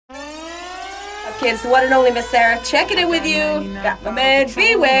Okay, it's the one and only Miss Sarah checking in with you. Got my man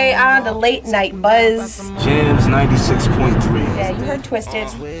Bway on the late night buzz. Jamz 96.3. Yeah, you heard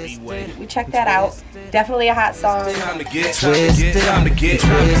Twisted. We checked that out. Definitely a hot song. Let's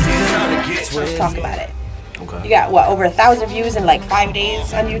talk about it. Okay. You got what, over 1,000 views in like 5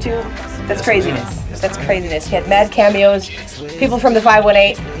 days on YouTube? That's craziness. That's craziness. You had mad cameos, people from the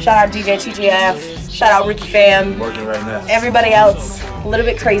 518. Shout out DJ TGF. Shout out Ricky Fam. Working right now. Everybody else, a little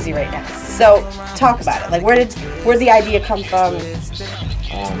bit crazy right now. So talk about it. Like, where'd the idea come from?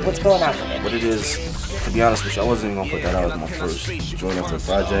 What's going on with it? What it is, to be honest with you, I wasn't even gonna put that out as my first joint after the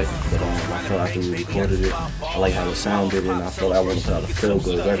project, but I felt after we recorded it, I like how it sounded, and I felt I wanted to put out a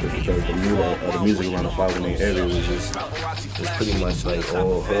feel-good record because the mood of the music around the 518 area was just pretty much like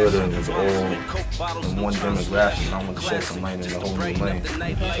all hood and it was all in one demographic, and I wanted to shed some light in the whole new lane. So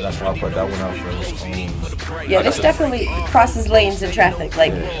that's why I put that one out first. Yeah, this definitely crosses lanes in traffic.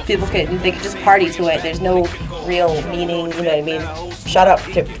 Like, people they could just party to it. There's no real meaning, you know what I mean? Shout out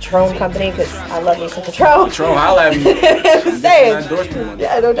to Patron Company, because I love me some Patron. Patron, holla at me. I'm saying.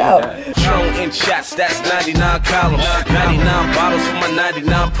 Yeah, no doubt. Patron in shots, that's 99 columns, 99 bottles for my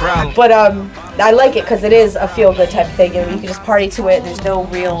 99 problems. But I like it because it is a feel-good type of thing. You know, you can just party to it. There's no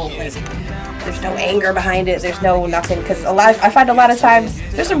real, like, there's no anger behind it. There's no nothing. Because I find a lot of times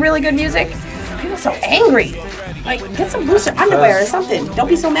there's some really good music. People are so angry. Like, get some looser underwear or something. Don't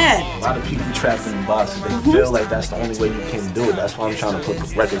be so mad. A lot of people trapped in the box. They feel like that's the only way you can do it. That's why I'm trying to put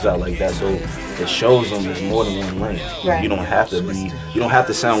records out like that, so it shows them there's more than one lane. Right. You don't have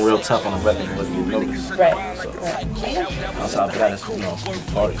to sound real tough on a record to let you notice. Right. So, outside of that, it's, you know,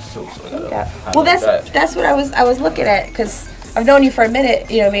 parties too. So well, that's what I was looking at, because I've known you for a minute.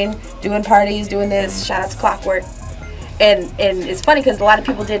 You know what I mean? Doing parties, doing this. Shout out to Clockwork. And it's funny because a lot of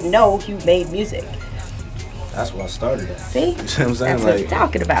people didn't know you made music. That's where I started it. See? You know what I'm saying? That's what you're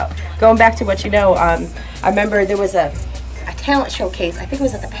talking about. Going back to what you know, I remember there was a talent showcase. I think it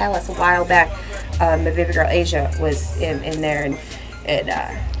was at the Palace a while back. My baby girl Asia was in there, and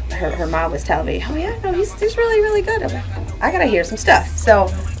her mom was telling me, oh yeah, no, he's really, really good. I'm like, I gotta hear some stuff. So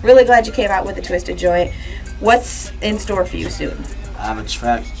really glad you came out with the Twisted joint. What's in store for you soon? I have a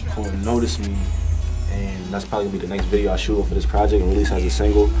track called Notice Me, and that's probably gonna be the next video I shoot for this project and release as a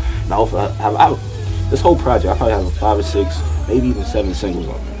single. And I hope this whole project, I probably have 5 or 6, maybe even 7 singles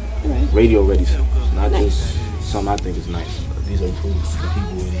on there. Radio ready singles, not just something I think is nice. But these are improvements for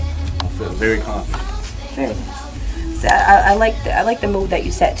people, and I feel very confident. Very nice. So I like the mood that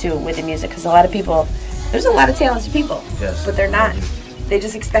you set too with the music, because a lot of people, there's a lot of talented people, but they're not. They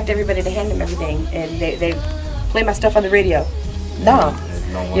just expect everybody to hand them everything, and they play my stuff on the radio. No.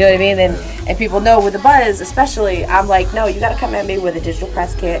 You know what I mean? And people know with the buzz, especially, I'm like, no, you got to come at me with a digital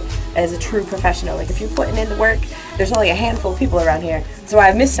press kit as a true professional. Like, if you're putting in the work, there's only a handful of people around here. So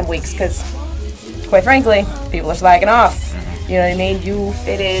I've missed some weeks because, quite frankly, people are slacking off. You know what I mean? You,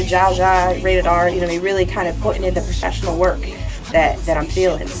 Fitted, Jaja, Rated R, you know, I mean, really kind of putting in the professional work that I'm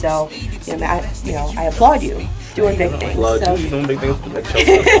feeling. So, you know, I applaud you. Doing big things. So. Doing big things for the next show.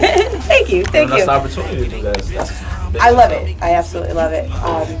 Thank you. That's the opportunity to do that. I love it. I absolutely love it.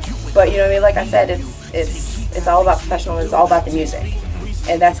 But you know what I mean? Like I said, it's all about professionalism. It's all about the music.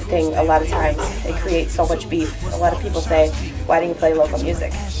 And that's the thing. A lot of times it creates so much beef. A lot of people say, "Why do you play local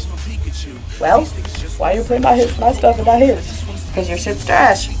music?" Well, why do you play my stuff and not his? Because your shit's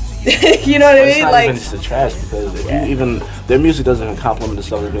trash. You know what I mean? It's not like, even just the trash, because if you even their music doesn't even compliment the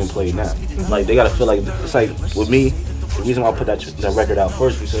stuff that's being played now. Like, they gotta feel like it's like with me. The reason why I put that record out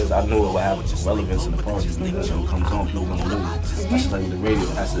first because I knew it would have relevance in the party, because when it comes on, people gonna know. That's like the radio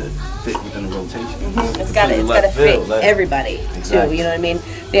has to fit within the rotation. It's gotta fit everybody too. You know what I mean?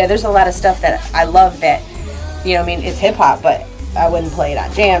 Yeah, there's a lot of stuff that I love that, you know what I mean? It's hip hop, but I wouldn't play it on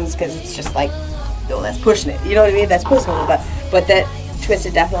Jamz because it's just like, oh, that's pushing it. You know what I mean? That's pushing it. But that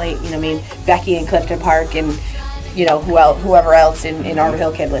Twisted definitely, you know what I mean? Becky in Clifton Park and, you know, whoever else in Arbor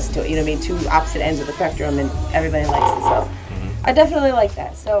Hill can listen to it. You know what I mean? 2 opposite ends of the spectrum, and everybody likes it. So I definitely like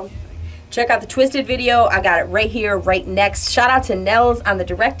that. So check out the Twisted video. I got it right here, right next. Shout out to Nels on the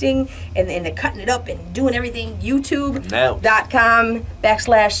directing and the cutting it up and doing everything.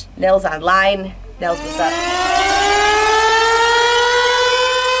 YouTube.com/Nellsonline. Nels, what's up?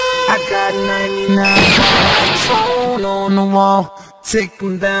 I got 99 on the wall. Take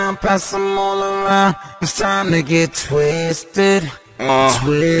them down, pass them all around. It's time to get twisted,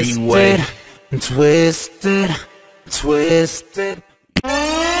 twisted, twisted, twisted.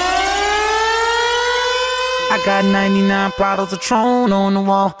 I got 99 bottles of Patron on the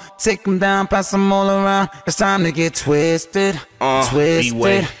wall. Take them down, pass them all around. It's time to get twisted,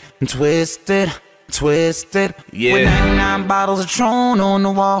 twisted, twisted, twisted. Yeah. With 99 bottles of Tron on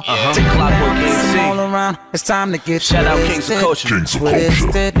the wall. Take Clockwork them KC. all around. It's time to get Shout out twisted. Kings of Culture.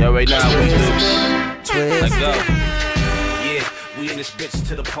 Twisted. Yeah, right now we do. Twisted. Let go. Yeah, we in this bitch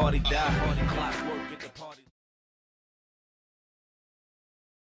till the party die. Clockwork.